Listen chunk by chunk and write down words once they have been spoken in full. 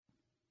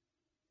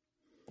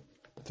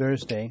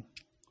Thursday,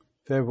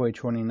 February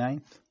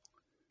 29th,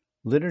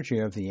 Liturgy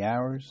of the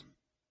Hours,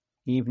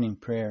 Evening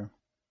Prayer.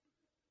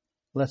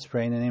 Let's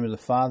pray in the name of the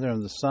Father, and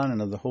of the Son,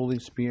 and of the Holy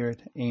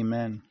Spirit.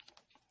 Amen.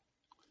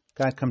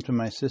 God, come to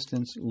my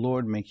assistance.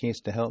 Lord, make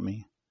haste to help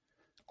me.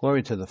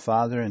 Glory to the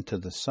Father, and to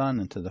the Son,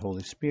 and to the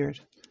Holy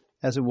Spirit,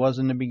 as it was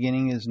in the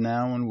beginning, is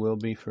now, and will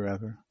be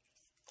forever.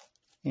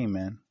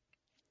 Amen.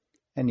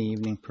 An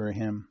evening prayer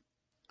hymn.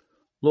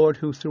 Lord,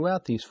 who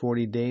throughout these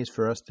 40 days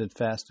for us did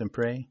fast and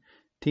pray,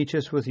 teach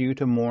us with you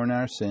to mourn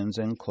our sins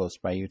and close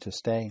by you to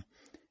stay.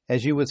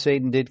 As you with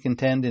Satan did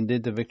contend and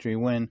did the victory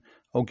win,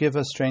 O give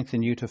us strength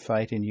in you to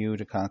fight, in you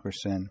to conquer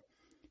sin.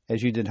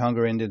 As you did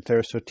hunger and did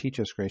thirst, so teach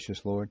us,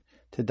 gracious Lord,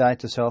 to die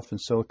to self and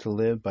so to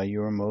live by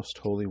your most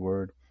holy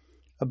word.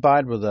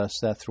 Abide with us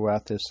that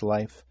throughout this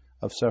life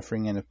of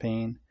suffering and of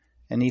pain,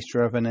 an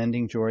Easter of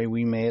unending joy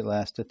we may at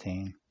last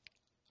attain.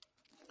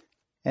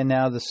 And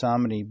now the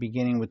psalmody,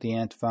 beginning with the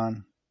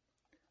antiphon.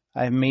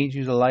 I have made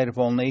you the light of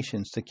all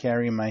nations, to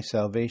carry my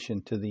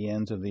salvation to the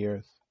ends of the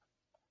earth.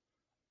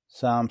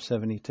 Psalm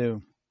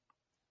 72.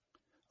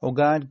 O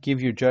God,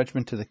 give your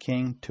judgment to the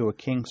king, to a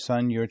king's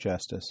son your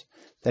justice,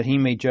 that he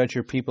may judge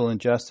your people in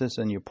justice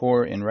and your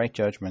poor in right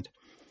judgment.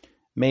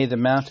 May the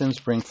mountains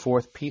bring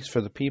forth peace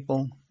for the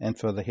people, and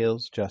for the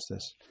hills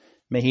justice.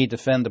 May he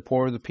defend the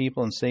poor of the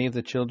people, and save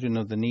the children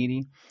of the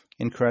needy,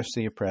 and crush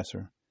the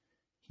oppressor.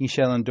 He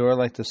shall endure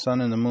like the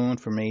sun and the moon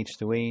from age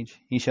to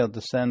age. He shall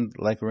descend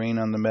like rain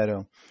on the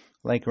meadow,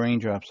 like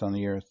raindrops on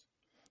the earth.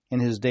 In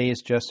his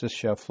days justice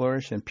shall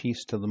flourish, and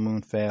peace till the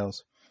moon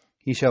fails.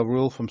 He shall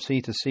rule from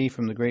sea to sea,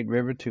 from the great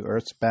river to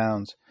earth's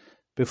bounds.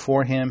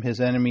 Before him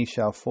his enemies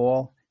shall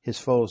fall, his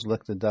foes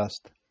lick the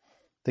dust.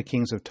 The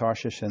kings of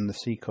Tarshish and the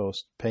sea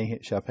coast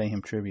shall pay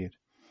him tribute.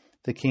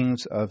 The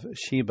kings of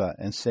Sheba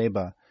and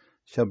Seba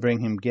shall bring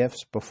him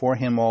gifts. Before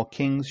him all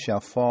kings shall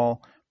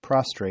fall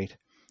prostrate.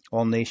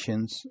 All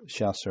nations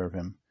shall serve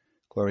him.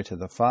 Glory to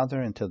the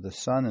Father, and to the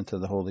Son, and to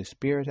the Holy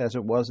Spirit, as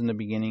it was in the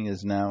beginning,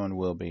 is now, and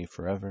will be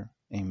forever.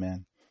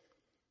 Amen.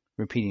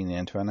 Repeating the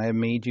antiphon, I have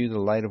made you the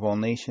light of all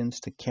nations,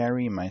 to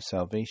carry my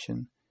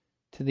salvation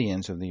to the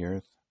ends of the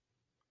earth.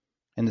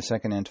 And the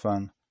second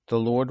antiphon, the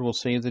Lord will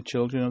save the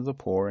children of the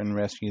poor and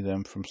rescue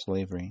them from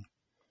slavery.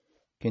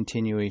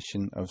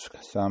 Continuation of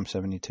Psalm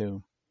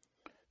 72.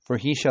 For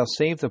he shall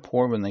save the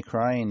poor when they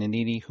cry, and the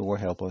needy who are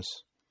helpless.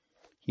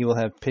 He will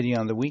have pity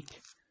on the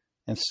weak,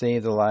 and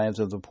save the lives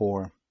of the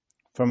poor.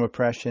 From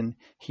oppression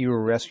he will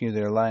rescue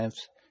their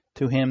lives.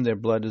 To him their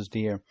blood is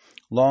dear.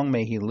 Long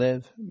may he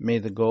live. May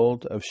the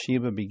gold of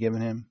Sheba be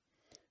given him.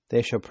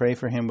 They shall pray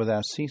for him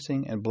without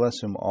ceasing, and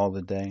bless him all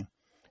the day.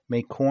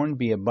 May corn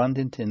be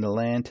abundant in the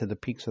land to the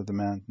peaks of the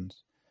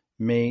mountains.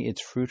 May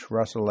its fruit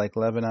rustle like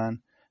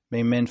Lebanon.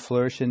 May men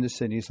flourish in the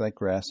cities like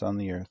grass on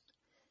the earth.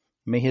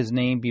 May his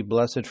name be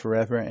blessed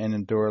forever, and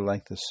endure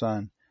like the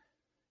sun.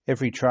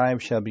 Every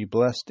tribe shall be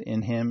blessed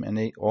in him, and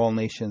all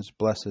nations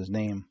bless his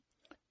name.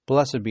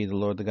 Blessed be the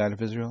Lord, the God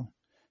of Israel,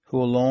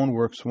 who alone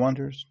works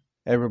wonders.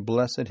 Ever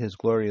blessed his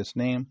glorious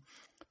name.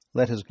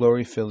 Let his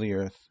glory fill the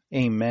earth.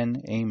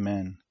 Amen,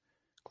 amen.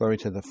 Glory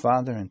to the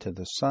Father, and to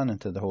the Son, and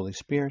to the Holy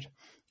Spirit,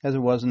 as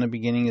it was in the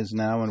beginning, is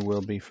now, and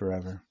will be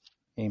forever.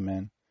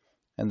 Amen.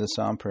 And the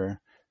Psalm prayer.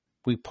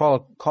 We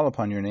call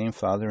upon your name,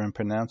 Father, and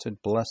pronounce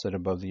it blessed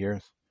above the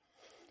earth.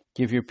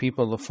 Give your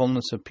people the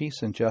fullness of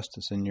peace and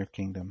justice in your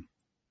kingdom.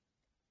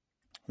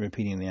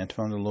 Repeating the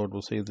antiphon, the Lord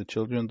will save the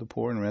children of the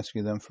poor and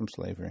rescue them from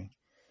slavery.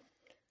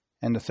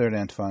 And the third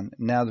antiphon,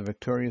 now the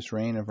victorious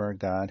reign of our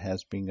God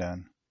has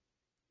begun.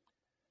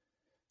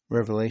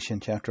 Revelation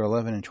chapter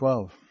 11 and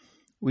 12.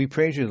 We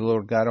praise you, the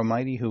Lord God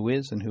Almighty, who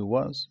is and who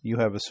was. You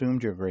have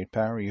assumed your great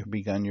power. You have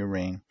begun your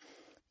reign.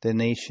 The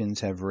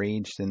nations have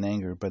raged in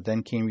anger, but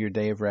then came your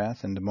day of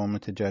wrath and the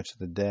moment to judge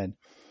the dead,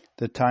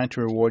 the time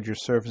to reward your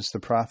servants, the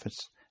prophets,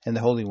 and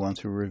the holy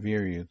ones who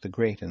revere you, the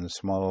great and the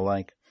small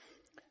alike.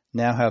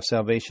 Now have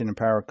salvation and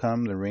power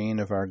come, the reign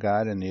of our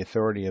God and the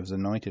authority of the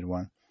Anointed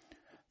One.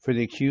 For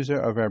the accuser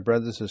of our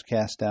brothers is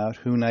cast out,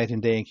 who night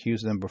and day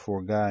accuse them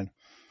before God.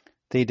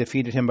 They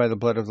defeated him by the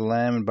blood of the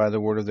Lamb and by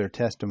the word of their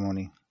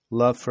testimony.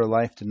 Love for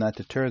life did not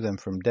deter them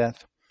from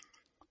death.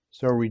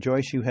 So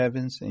rejoice, you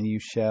heavens, and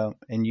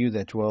you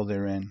that dwell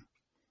therein.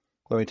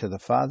 Glory to the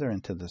Father,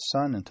 and to the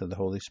Son, and to the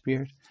Holy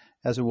Spirit,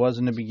 as it was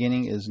in the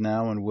beginning, is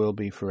now, and will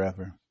be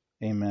forever.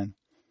 Amen.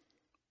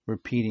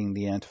 Repeating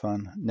the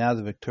antiphon, now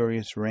the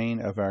victorious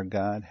reign of our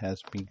God has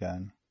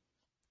begun.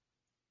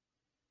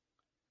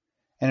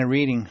 And a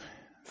reading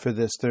for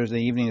this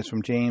Thursday evening is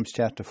from James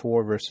chapter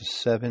 4, verses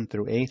 7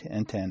 through 8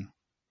 and 10.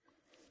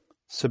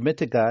 Submit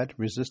to God,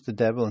 resist the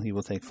devil, and he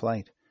will take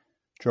flight.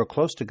 Draw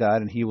close to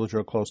God, and he will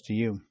draw close to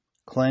you.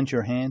 Cleanse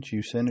your hands,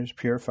 you sinners.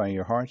 Purify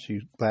your hearts,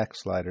 you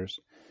backsliders.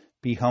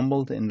 Be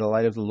humbled in the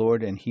light of the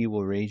Lord, and he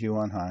will raise you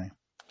on high.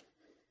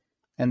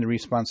 And the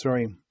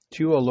responsorium.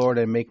 To you, O Lord,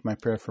 I make my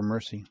prayer for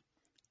mercy.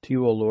 To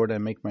you, O Lord, I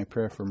make my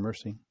prayer for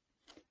mercy.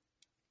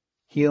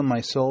 Heal my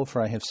soul, for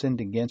I have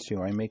sinned against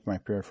you. I make my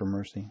prayer for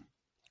mercy.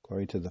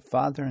 Glory to the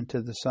Father, and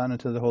to the Son, and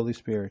to the Holy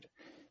Spirit.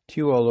 To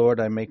you, O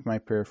Lord, I make my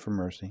prayer for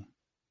mercy.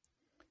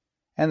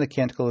 And the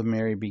Canticle of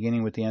Mary,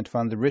 beginning with the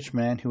antiphon, the rich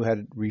man who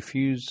had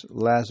refused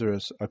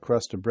Lazarus a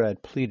crust of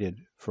bread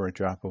pleaded for a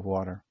drop of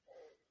water.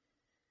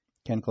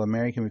 Canticle of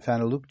Mary can be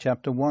found in Luke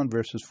chapter 1,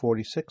 verses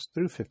 46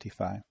 through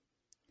 55.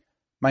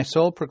 My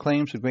soul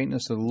proclaims the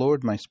greatness of the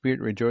Lord. My spirit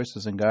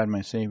rejoices in God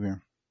my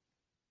Savior.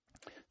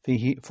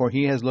 For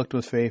he has looked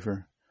with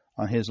favor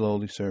on his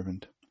lowly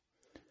servant.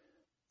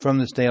 From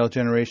this day all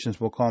generations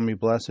will call me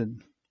blessed.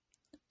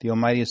 The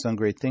Almighty has done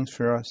great things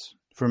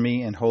for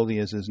me, and holy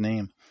is his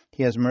name.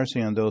 He has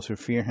mercy on those who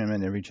fear him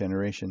in every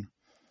generation.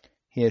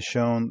 He has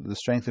shown the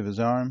strength of his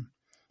arm.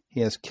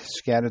 He has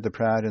scattered the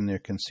proud in their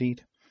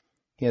conceit.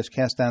 He has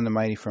cast down the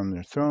mighty from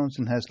their thrones,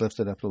 and has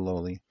lifted up the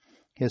lowly.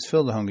 He has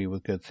filled the hungry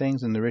with good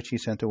things, and the rich he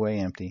sent away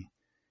empty.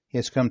 He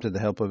has come to the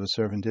help of his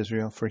servant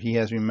Israel, for he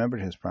has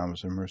remembered his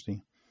promise of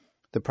mercy,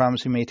 the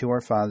promise he made to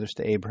our fathers,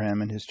 to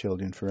Abraham and his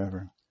children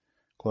forever.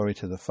 Glory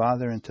to the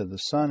Father, and to the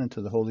Son, and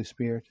to the Holy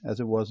Spirit, as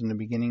it was in the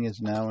beginning, is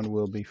now, and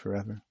will be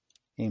forever.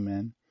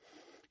 Amen.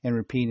 And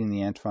repeating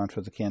the antiphon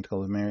for the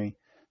Canticle of Mary,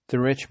 the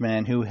rich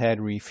man who had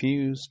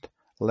refused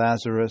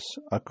Lazarus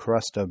a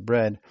crust of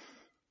bread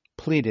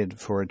pleaded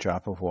for a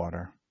drop of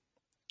water.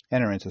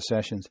 And our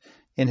intercessions.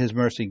 In his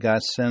mercy,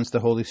 God sends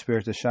the Holy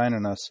Spirit to shine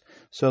on us,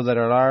 so that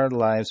our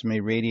lives may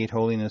radiate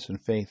holiness and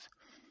faith.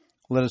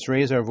 Let us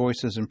raise our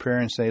voices in prayer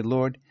and say,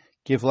 Lord,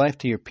 give life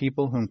to your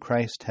people whom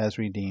Christ has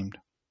redeemed.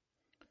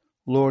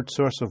 Lord,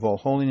 source of all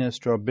holiness,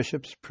 draw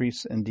bishops,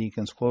 priests, and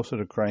deacons closer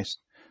to Christ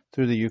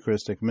through the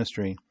Eucharistic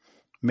mystery.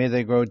 May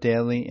they grow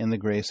daily in the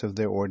grace of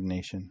their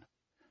ordination.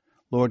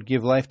 Lord,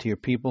 give life to your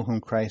people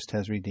whom Christ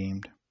has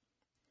redeemed.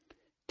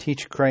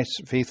 Teach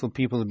Christ's faithful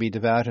people to be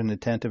devout and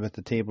attentive at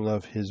the table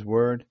of his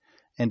word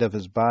and of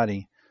his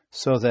body,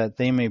 so that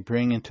they may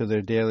bring into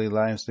their daily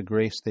lives the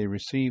grace they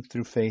receive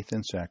through faith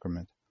and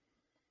sacrament.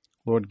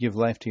 Lord, give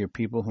life to your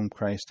people whom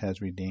Christ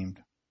has redeemed.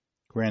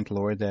 Grant,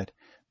 Lord, that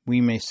we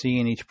may see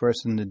in each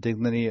person the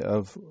dignity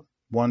of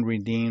one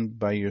redeemed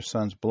by your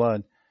Son's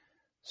blood,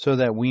 so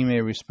that we may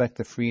respect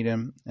the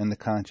freedom and the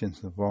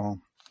conscience of all.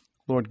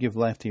 Lord, give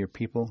life to your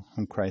people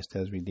whom Christ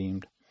has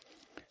redeemed.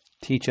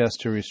 Teach us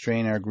to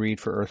restrain our greed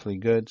for earthly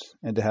goods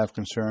and to have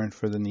concern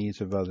for the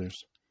needs of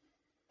others.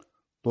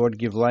 Lord,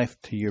 give life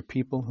to your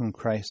people whom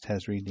Christ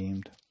has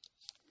redeemed.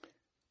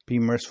 Be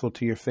merciful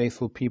to your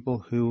faithful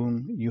people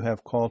whom you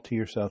have called to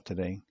yourself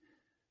today.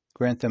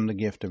 Grant them the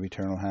gift of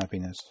eternal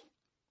happiness.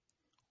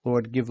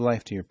 Lord, give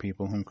life to your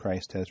people whom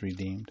Christ has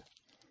redeemed.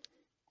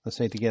 Let's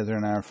say together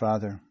in Our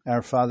Father.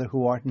 Our Father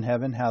who art in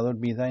heaven,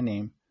 hallowed be thy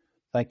name.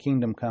 Thy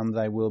kingdom come,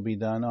 thy will be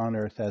done on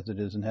earth as it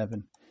is in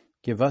heaven.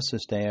 Give us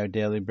this day our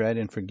daily bread,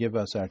 and forgive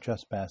us our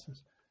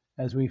trespasses,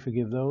 as we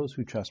forgive those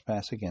who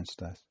trespass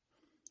against us.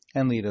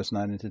 And lead us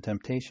not into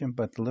temptation,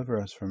 but deliver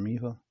us from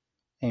evil.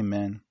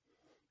 Amen.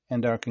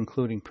 And our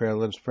concluding prayer,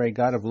 let us pray.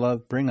 God of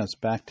love, bring us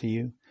back to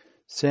you.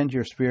 Send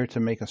your Spirit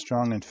to make us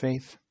strong in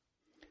faith.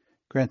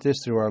 Grant this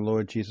through our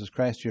Lord Jesus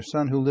Christ, your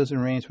Son, who lives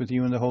and reigns with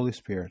you in the Holy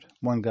Spirit,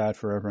 one God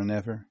forever and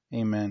ever.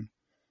 Amen.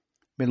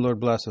 May the Lord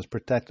bless us,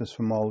 protect us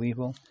from all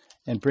evil,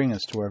 and bring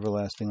us to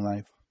everlasting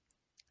life.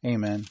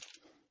 Amen.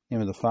 In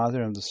the name of the Father,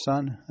 and of the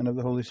Son, and of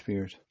the Holy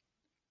Spirit.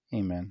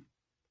 Amen.